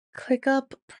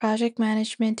ClickUp Project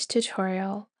Management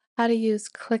tutorial, how to use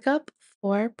ClickUp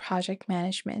for project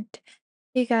management.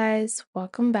 Hey guys,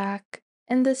 welcome back.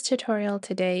 In this tutorial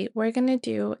today, we're going to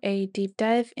do a deep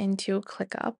dive into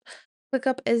ClickUp.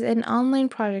 ClickUp is an online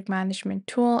project management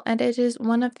tool, and it is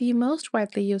one of the most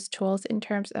widely used tools in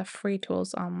terms of free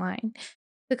tools online.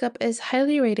 ClickUp is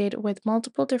highly rated with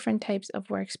multiple different types of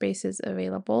workspaces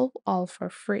available, all for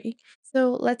free.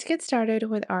 So let's get started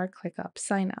with our ClickUp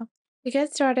sign up. To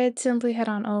get started, simply head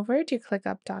on over to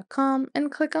clickup.com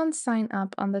and click on sign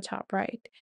up on the top right.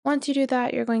 Once you do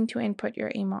that, you're going to input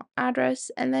your email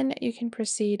address and then you can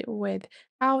proceed with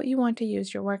how you want to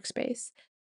use your workspace.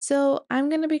 So I'm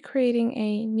going to be creating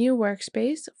a new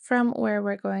workspace from where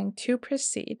we're going to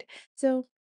proceed. So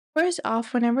first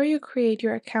off, whenever you create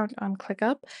your account on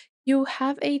ClickUp, you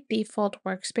have a default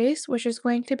workspace, which is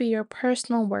going to be your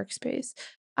personal workspace.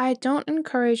 I don't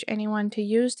encourage anyone to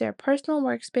use their personal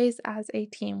workspace as a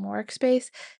team workspace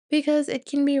because it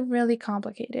can be really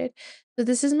complicated. So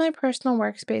this is my personal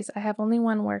workspace. I have only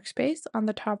one workspace. On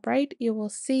the top right, you will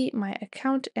see my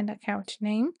account and account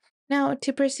name. Now,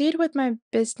 to proceed with my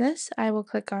business, I will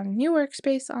click on New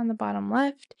Workspace on the bottom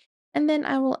left, and then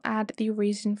I will add the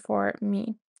reason for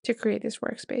me to create this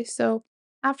workspace. So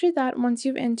after that, once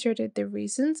you've inserted the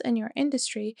reasons and your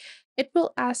industry, it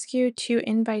will ask you to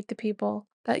invite the people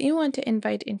that you want to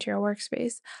invite into your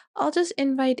workspace. I'll just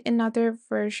invite another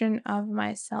version of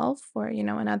myself or,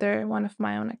 another one of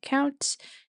my own accounts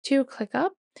to click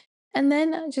up and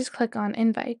then just click on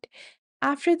invite.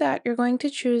 After that, you're going to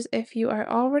choose if you are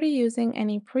already using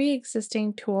any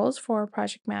pre-existing tools for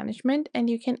project management and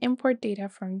you can import data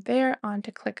from there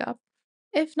onto ClickUp.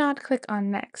 If not, click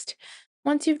on next.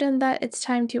 Once you've done that, it's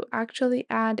time to actually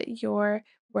add your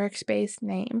workspace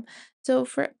name. So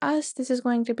for us, this is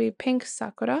going to be Pink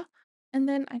Sakura, and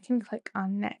then I can click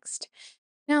on next.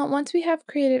 Now, once we have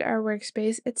created our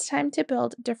workspace, it's time to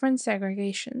build different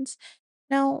segregations.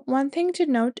 Now, one thing to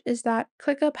note is that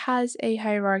ClickUp has a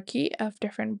hierarchy of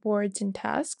different boards and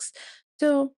tasks.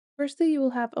 So, firstly, you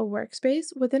will have a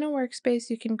workspace. Within a workspace,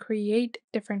 you can create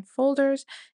different folders.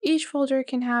 Each folder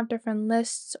can have different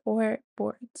lists or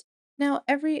boards. Now,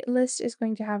 every list is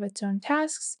going to have its own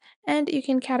tasks, and you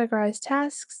can categorize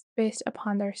tasks based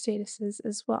upon their statuses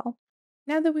as well.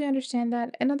 Now that we understand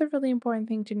that, another really important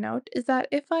thing to note is that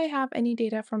if I have any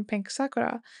data from Pink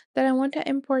Sakura that I want to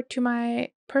import to my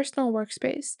personal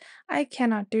workspace, I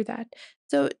cannot do that.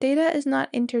 So data is not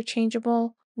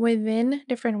interchangeable within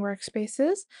different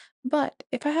workspaces, but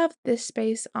if I have this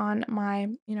space on my,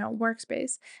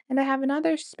 workspace and I have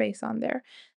another space on there,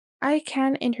 I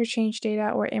can interchange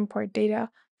data or import data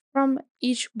from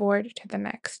each board to the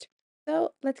next.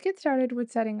 So let's get started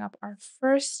with setting up our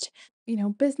first,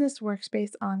 business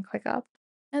workspace on ClickUp.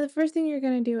 Now the first thing you're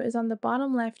going to do is on the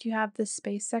bottom left, you have the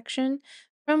space section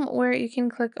from where you can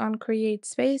click on create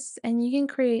space and you can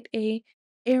create a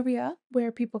area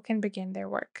where people can begin their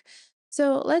work.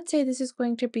 So let's say this is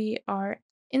going to be our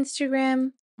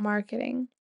Instagram marketing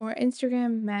or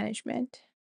Instagram management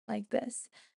like this.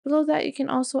 Below that, you can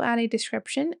also add a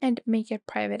description and make it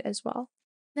private as well.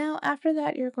 Now, after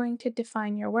that, you're going to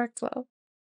define your workflow,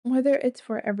 whether it's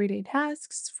for everyday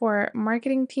tasks, for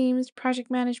marketing teams,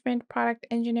 project management, product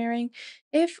engineering.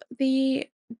 If the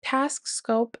task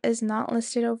scope is not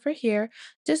listed over here,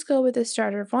 just go with the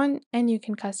starter one and you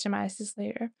can customize this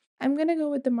later. I'm going to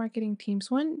go with the marketing teams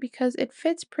one because it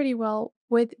fits pretty well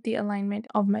with the alignment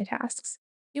of my tasks.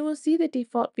 You will see the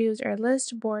default views are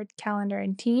list, board, calendar,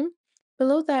 and team.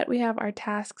 Below that, we have our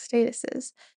task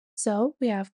statuses. So we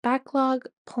have backlog,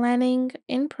 planning,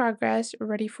 in progress,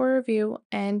 ready for review,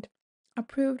 and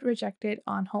approved, rejected,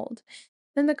 on hold.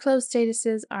 Then the closed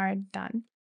statuses are done.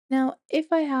 Now,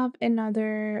 if I have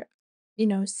another,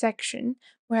 section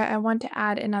where I want to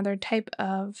add another type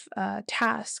of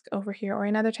task over here or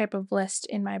another type of list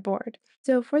in my board.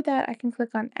 So for that, I can click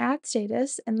on add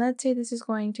status. And let's say this is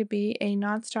going to be a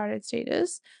not started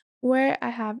status where I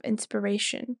have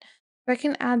inspiration. I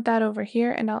can add that over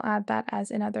here and I'll add that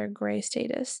as another gray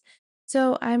status.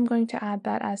 So I'm going to add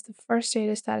that as the first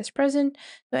status that is present.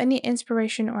 So any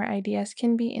inspiration or ideas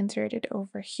can be inserted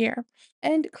over here.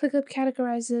 And ClickUp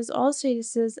categorizes all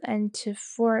statuses into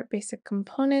four basic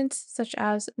components, such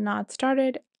as not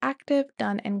started, active,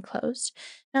 done, and closed.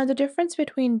 Now, the difference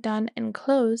between done and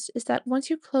closed is that once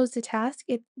you close the task,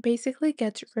 it basically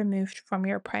gets removed from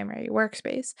your primary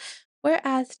workspace.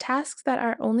 Whereas tasks that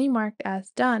are only marked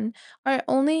as done are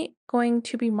only going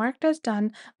to be marked as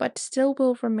done, but still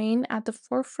will remain at the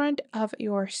forefront of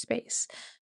your space.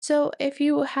 So if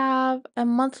you have a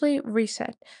monthly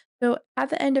reset, So at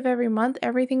the end of every month,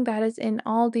 everything that is in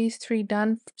all these three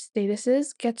done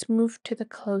statuses gets moved to the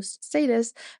closed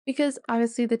status because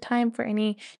obviously the time for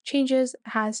any changes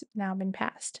has now been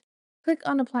passed. Click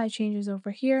on apply changes over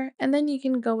here, and then you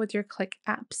can go with your Click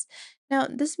apps. Now,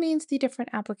 this means the different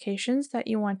applications that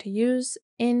you want to use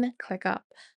in ClickUp.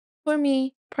 For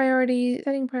me,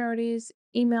 setting priorities,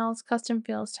 emails, custom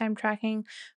fields, time tracking,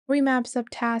 remaps,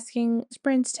 subtasking,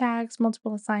 sprints, tags,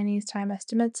 multiple assignees, time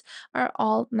estimates are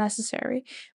all necessary.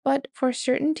 But for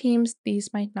certain teams, these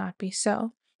might not be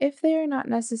so. If they are not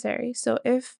necessary, so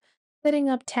if setting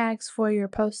up tags for your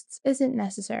posts isn't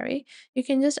necessary, you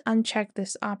can just uncheck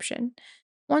this option.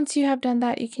 Once you have done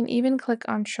that, you can even click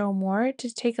on Show More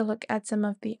to take a look at some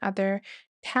of the other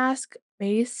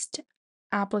task-based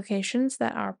applications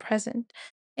that are present.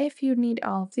 If you need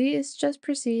all of these, just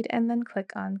proceed and then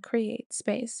click on Create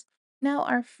Space. Now,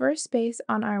 our first space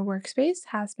on our workspace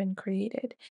has been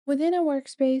created. Within a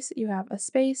workspace, you have a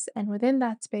space, and within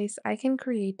that space, I can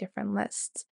create different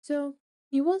lists. So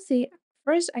you will see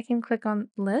first, I can click on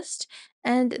List,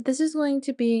 and this is going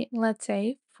to be, let's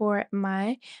say, for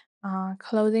my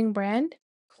clothing brand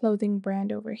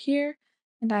over here.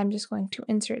 And I'm just going to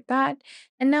insert that.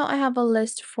 And now I have a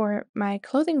list for my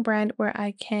clothing brand where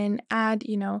I can add,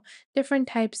 different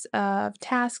types of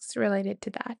tasks related to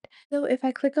that. So if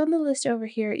I click on the list over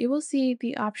here, you will see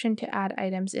the option to add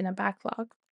items in a backlog.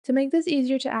 To make this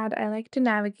easier to add, I like to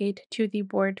navigate to the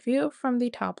board view from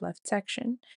the top left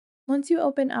section. Once you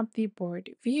open up the board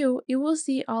view, you will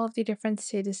see all of the different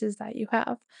statuses that you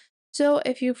have. So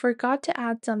if you forgot to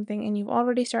add something and you've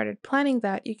already started planning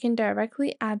that, you can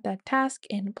directly add that task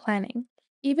in planning.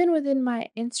 Even within my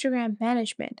Instagram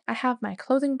management, I have my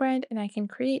clothing brand and I can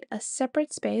create a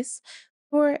separate space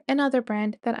for another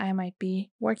brand that I might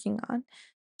be working on.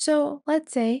 So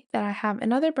let's say that I have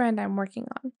another brand I'm working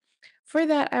on. For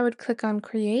that, I would click on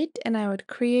Create and I would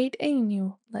create a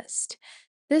new list.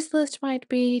 This list might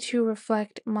be to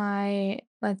reflect my,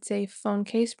 let's say, phone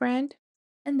case brand.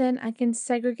 And then I can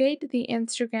segregate the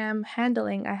Instagram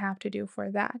handling I have to do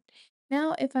for that.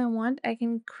 Now, if I want, I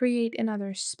can create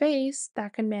another space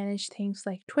that can manage things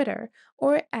like Twitter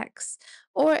or X,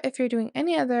 or if you're doing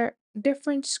any other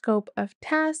different scope of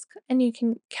task, and you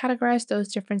can categorize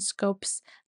those different scopes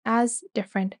as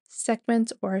different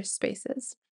segments or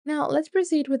spaces. Now, let's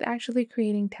proceed with actually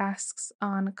creating tasks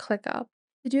on ClickUp.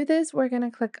 To do this, we're going to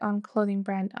click on clothing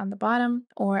brand on the bottom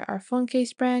or our phone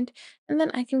case brand, and then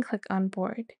I can click on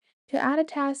board. To add a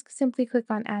task, simply click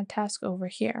on add task over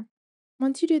here.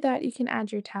 Once you do that, you can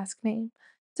add your task name.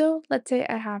 So let's say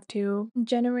I have to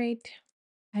generate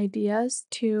ideas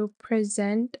to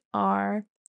present our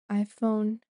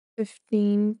iPhone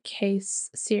 15 case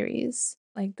series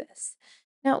like this.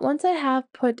 Now, once I have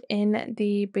put in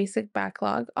the basic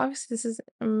backlog, obviously this is,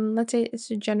 let's say it's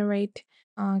to generate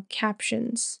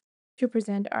captions to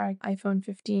present our iPhone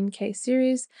 15 case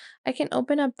series, I can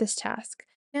open up this task.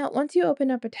 Now, once you open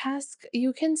up a task,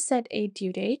 you can set a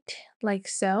due date like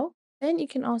so. Then you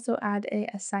can also add a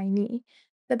assignee.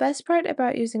 The best part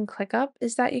about using ClickUp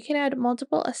is that you can add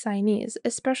multiple assignees,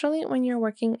 especially when you're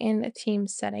working in team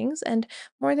settings and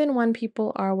more than one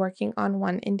people are working on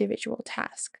one individual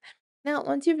task. Now,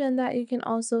 once you've done that, you can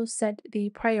also set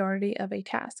the priority of a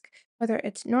task, whether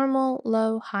it's normal,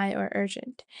 low, high, or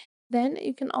urgent. Then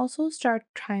you can also start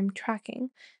time tracking.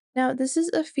 Now, this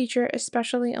is a feature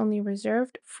especially only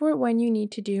reserved for when you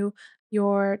need to do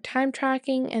your time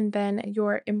tracking and then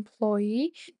your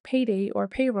employee payday or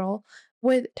payroll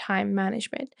with time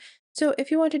management. So, if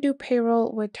you want to do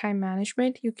payroll with time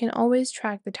management, you can always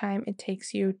track the time it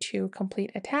takes you to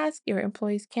complete a task, your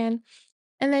employees can,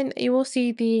 and then you will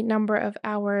see the number of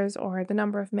hours or the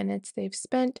number of minutes they've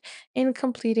spent in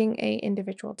completing a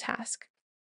individual task.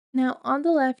 Now, on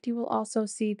the left, you will also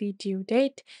see the due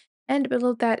date and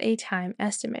below that a time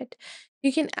estimate.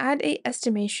 You can add a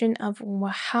estimation of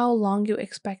how long you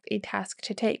expect a task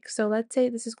to take. So let's say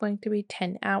this is going to be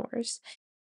 10 hours.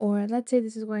 Or let's say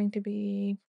this is going to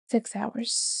be 6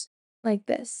 hours, like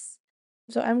this.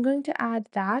 So I'm going to add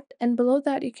that, and below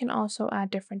that, you can also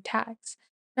add different tags.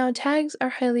 Now, tags are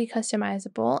highly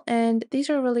customizable, and these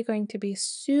are really going to be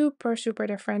super, super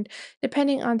different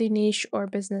depending on the niche or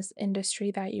business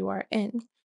industry that you are in.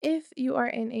 If you are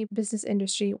in a business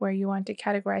industry where you want to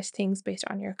categorize things based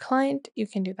on your client, you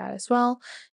can do that as well.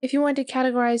 If you want to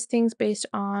categorize things based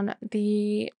on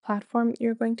the platform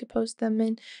you're going to post them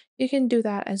in, you can do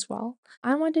that as well.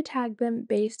 I want to tag them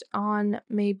based on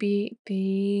maybe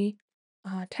the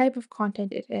type of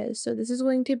content it is. So this is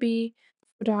going to be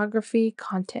photography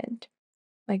content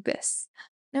like this.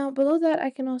 Now, below that, I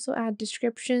can also add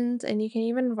descriptions and you can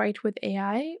even write with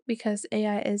AI because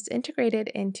AI is integrated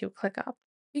into ClickUp.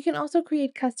 You can also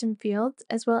create custom fields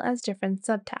as well as different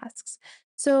subtasks.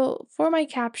 So, for my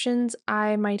captions,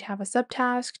 I might have a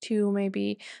subtask to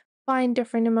maybe find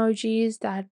different emojis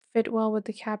that fit well with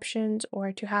the captions,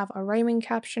 or to have a rhyming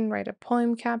caption, write a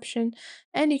poem caption,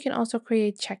 and you can also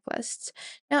create checklists.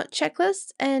 Now,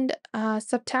 checklists and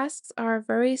subtasks are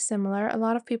very similar. A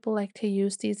lot of people like to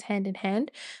use these hand in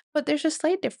hand, but there's a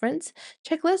slight difference.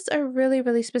 Checklists are really,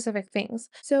 really specific things.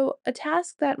 So, a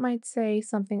task that might say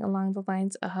something along the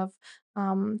lines of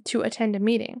to attend a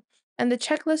meeting, and the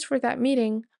checklist for that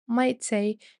meeting might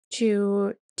say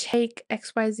to take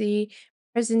XYZ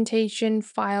presentation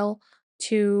file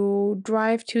to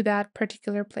drive to that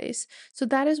particular place. So,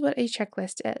 that is what a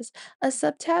checklist is. A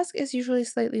subtask is usually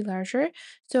slightly larger,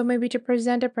 so maybe to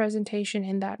present a presentation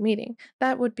in that meeting,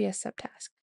 that would be a subtask.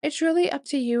 It's really up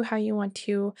to you how you want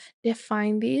to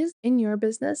define these in your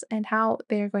business and how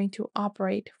they're going to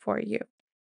operate for you.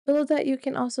 Below that, you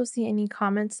can also see any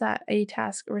comments that a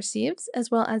task receives, as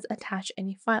well as attach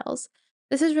any files.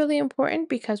 This is really important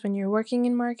because when you're working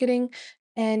in marketing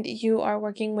and you are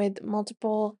working with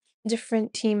multiple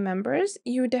different team members,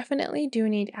 you definitely do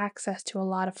need access to a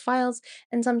lot of files,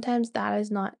 and sometimes that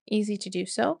is not easy to do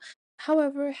so.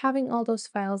 However, having all those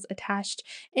files attached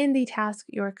in the task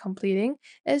you're completing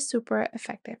is super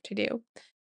effective to do.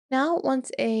 Now, once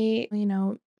a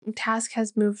task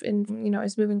has moved and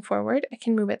is moving forward, I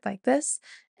can move it like this,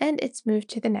 and it's moved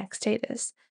to the next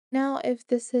status. Now, if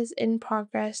this is in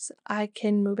progress, I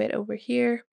can move it over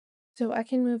here. So I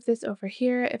can move this over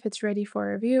here if it's ready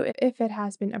for review, if it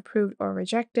has been approved or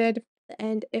rejected.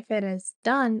 And if it is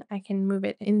done, I can move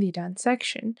it in the done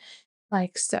section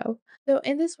like so. So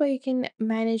in this way, you can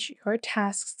manage your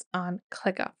tasks on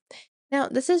ClickUp. Now,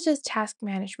 this is just task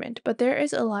management, but there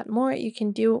is a lot more you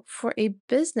can do for a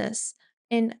business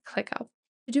in ClickUp.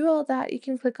 To do all that, you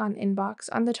can click on Inbox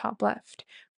on the top left.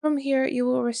 From here, you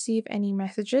will receive any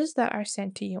messages that are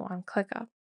sent to you on ClickUp.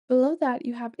 Below that,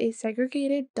 you have a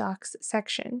segregated Docs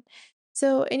section.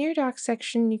 So, in your Docs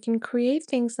section, you can create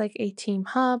things like a team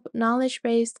hub, knowledge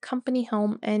base, company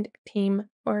home, and team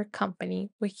or company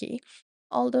wiki.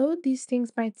 Although these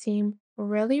things might seem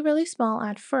really, really small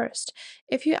at first,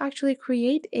 if you actually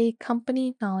create a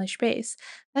company knowledge base,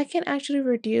 that can actually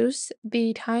reduce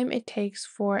the time it takes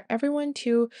for everyone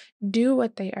to do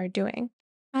what they are doing.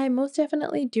 I most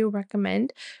definitely do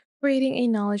recommend creating a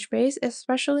knowledge base,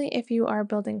 especially if you are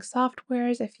building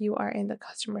softwares, if you are in the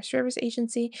customer service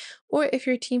agency, or if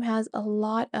your team has a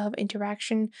lot of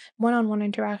interaction, one on one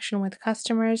interaction with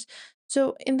customers.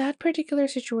 So, in that particular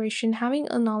situation, having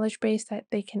a knowledge base that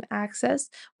they can access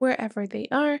wherever they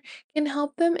are can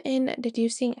help them in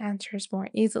deducing answers more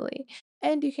easily.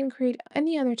 And you can create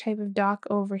any other type of doc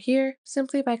over here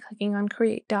simply by clicking on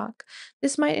Create Doc.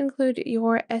 This might include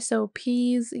your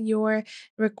SOPs, your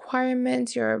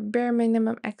requirements, your bare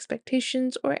minimum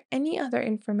expectations, or any other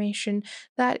information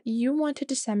that you want to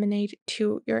disseminate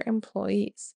to your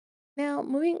employees. Now,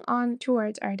 moving on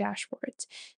towards our dashboards.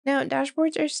 Now,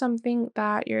 dashboards are something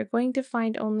that you're going to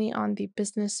find only on the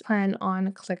business plan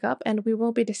on ClickUp, and we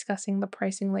will be discussing the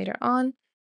pricing later on,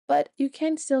 but you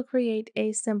can still create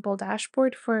a simple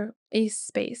dashboard for a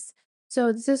space.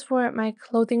 So this is for my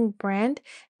clothing brand,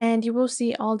 and you will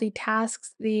see all the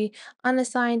tasks, the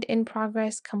unassigned, in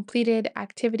progress, completed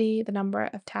activity, the number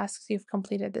of tasks you've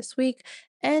completed this week,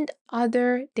 and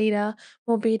other data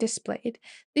will be displayed.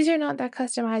 These are not that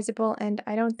customizable, and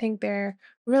I don't think they're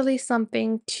really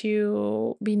something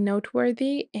to be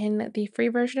noteworthy in the free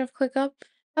version of ClickUp.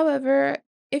 However,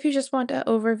 if you just want an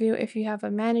overview, if you have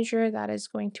a manager that is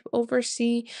going to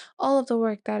oversee all of the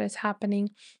work that is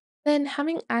happening, then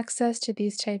having access to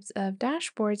these types of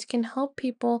dashboards can help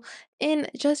people in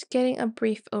just getting a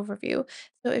brief overview.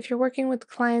 So if you're working with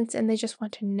clients and they just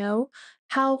want to know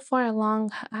how far along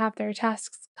have their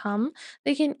tasks come,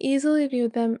 they can easily view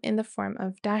them in the form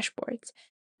of dashboards.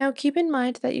 Now, keep in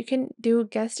mind that you can do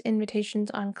guest invitations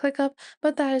on ClickUp,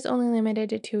 but that is only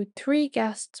limited to 3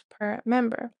 guests per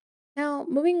member. Now,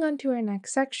 moving on to our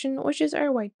next section, which is our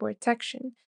whiteboard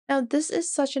section. Now, this is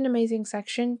such an amazing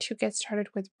section to get started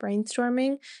with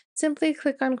brainstorming. Simply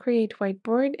click on Create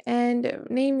Whiteboard and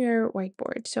name your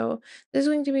whiteboard. So, this is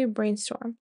going to be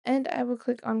brainstorm. And I will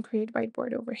click on Create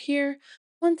Whiteboard over here.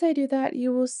 Once I do that,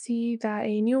 you will see that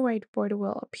a new whiteboard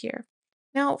will appear.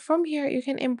 Now, from here, you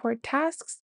can import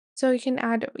tasks. So you can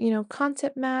add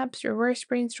concept maps, reverse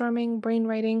brainstorming,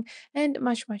 brainwriting, and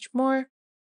much, much more.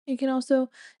 You can also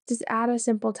just add a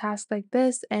simple task like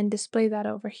this and display that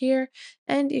over here.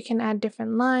 And you can add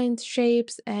different lines,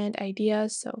 shapes, and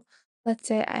ideas. So Let's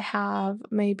say I have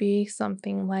maybe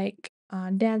something like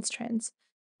dance trends.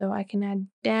 So I can add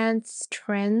dance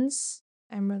trends.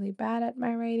 I'm really bad at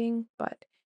my writing, but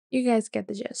you guys get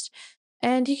the gist.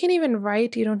 And you can even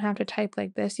write, you don't have to type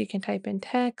like this. You can type in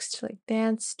text like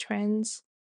dance trends.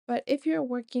 But if you're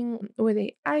working with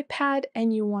a iPad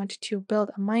and you want to build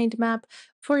a mind map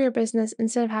for your business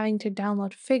instead of having to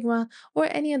download Figma or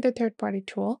any other third-party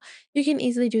tool, you can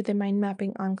easily do the mind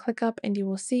mapping on ClickUp and you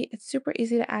will see it's super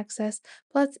easy to access.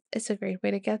 Plus, it's a great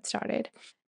way to get started.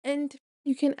 And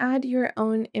you can add your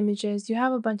own images. You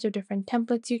have a bunch of different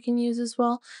templates you can use as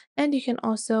well. And you can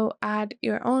also add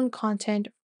your own content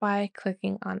by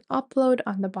clicking on upload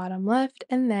on the bottom left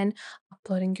and then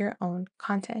uploading your own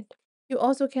content. You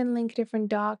also can link different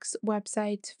docs,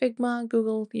 websites, Figma,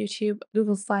 Google, YouTube,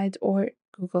 Google Slides, or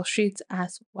Google Sheets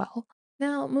as well.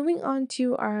 Now, moving on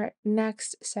to our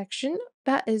next section,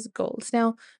 that is goals.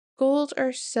 Now, goals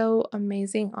are so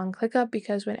amazing on ClickUp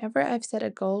because whenever I've set a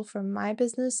goal for my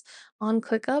business on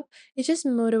ClickUp, it just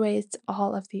motivates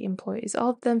all of the employees.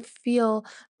 All of them feel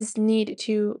this need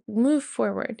to move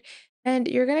forward. And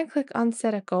you're going to click on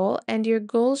set a goal, and your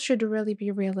goals should really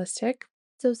be realistic.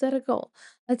 So set a goal.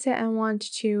 Let's say I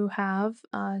want to have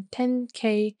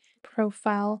 10K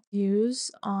profile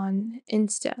views on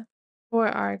Insta for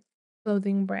our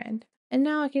clothing brand. And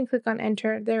now I can click on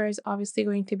enter. There is obviously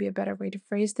going to be a better way to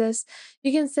phrase this.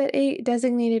 You can set a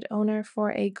designated owner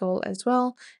for a goal as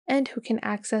well and who can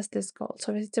access this goal.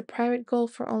 So if it's a private goal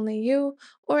for only you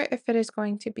or if it is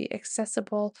going to be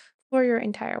accessible for your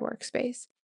entire workspace.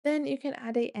 Then you can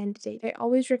add a end date. I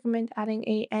always recommend adding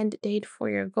a end date for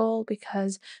your goal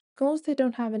because goals that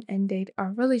don't have an end date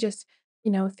are really just,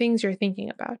 things you're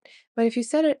thinking about. But if you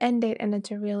set an end date and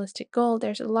it's a realistic goal,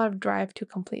 there's a lot of drive to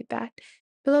complete that.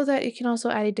 Below that, you can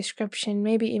also add a description,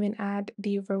 maybe even add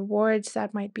the rewards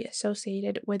that might be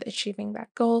associated with achieving that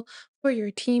goal for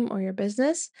your team or your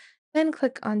business. Then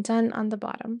click on Done on the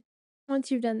bottom.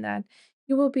 Once you've done that,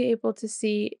 you will be able to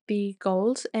see the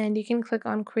goals and you can click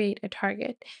on Create a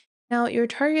Target. Now, your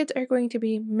targets are going to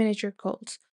be miniature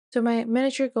goals. So, my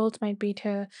miniature goals might be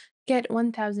to get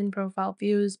 1,000 profile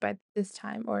views by this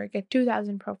time or get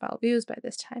 2,000 profile views by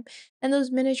this time. And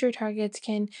those miniature targets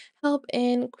can help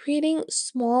in creating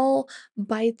small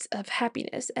bites of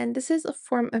happiness. And this is a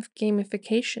form of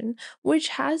gamification, which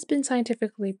has been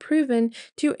scientifically proven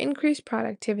to increase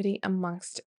productivity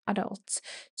amongst adults.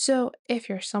 So, if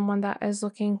you're someone that is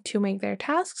looking to make their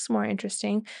tasks more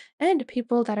interesting and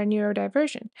people that are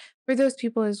neurodivergent, for those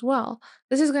people as well,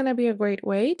 this is going to be a great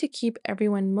way to keep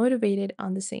everyone motivated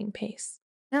on the same pace.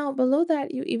 Now, below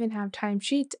that, you even have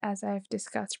timesheets, as I've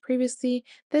discussed previously.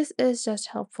 This is just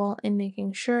helpful in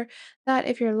making sure that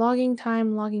if you're logging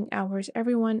time, logging hours,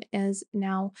 everyone is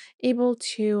now able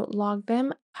to log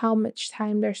them, how much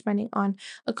time they're spending on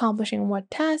accomplishing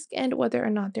what task, and whether or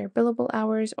not they're billable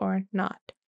hours or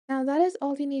not. Now, that is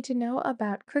all you need to know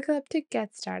about ClickUp to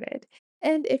get started.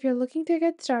 And if you're looking to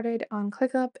get started on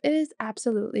ClickUp, it is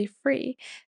absolutely free.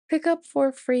 ClickUp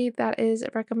for free that is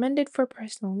recommended for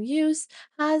personal use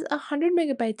has 100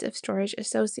 megabytes of storage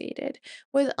associated.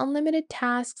 With unlimited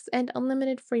tasks and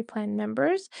unlimited free plan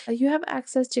members, you have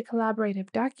access to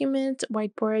collaborative documents,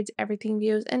 whiteboards, everything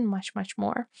views, and much, much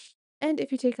more. And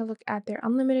if you take a look at their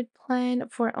unlimited plan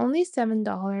for only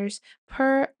 $7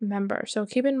 per member. So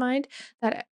keep in mind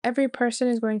that every person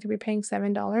is going to be paying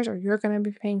 $7, or you're going to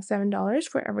be paying $7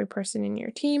 for every person in your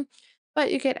team.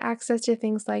 But you get access to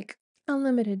things like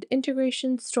unlimited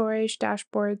integration, storage,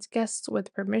 dashboards, guests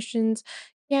with permissions,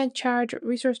 Gantt chart,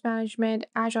 resource management,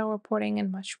 agile reporting,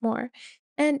 and much more.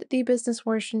 And the business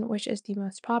version, which is the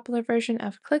most popular version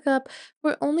of ClickUp,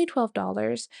 for only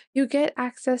 $12. You get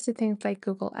access to things like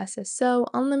Google SSO,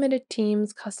 unlimited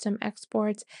teams, custom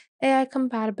exports, AI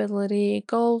compatibility,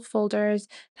 goal folders,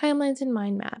 timelines, and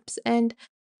mind maps. And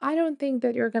I don't think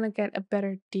that you're going to get a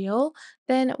better deal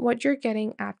than what you're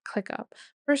getting at ClickUp.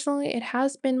 Personally, it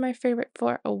has been my favorite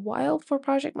for a while for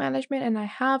project management, and I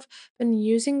have been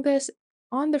using this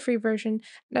on the free version,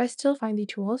 and I still find the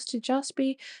tools to just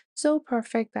be so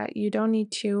perfect that you don't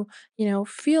need to,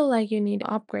 feel like you need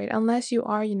to upgrade unless you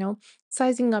are,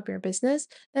 sizing up your business,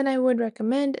 then I would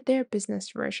recommend their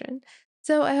business version.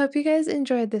 So I hope you guys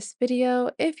enjoyed this video.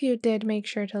 If you did, make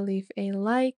sure to leave a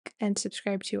like and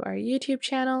subscribe to our YouTube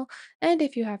channel. And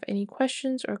if you have any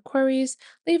questions or queries,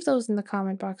 leave those in the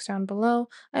comment box down below.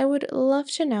 I would love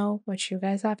to know what you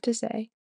guys have to say.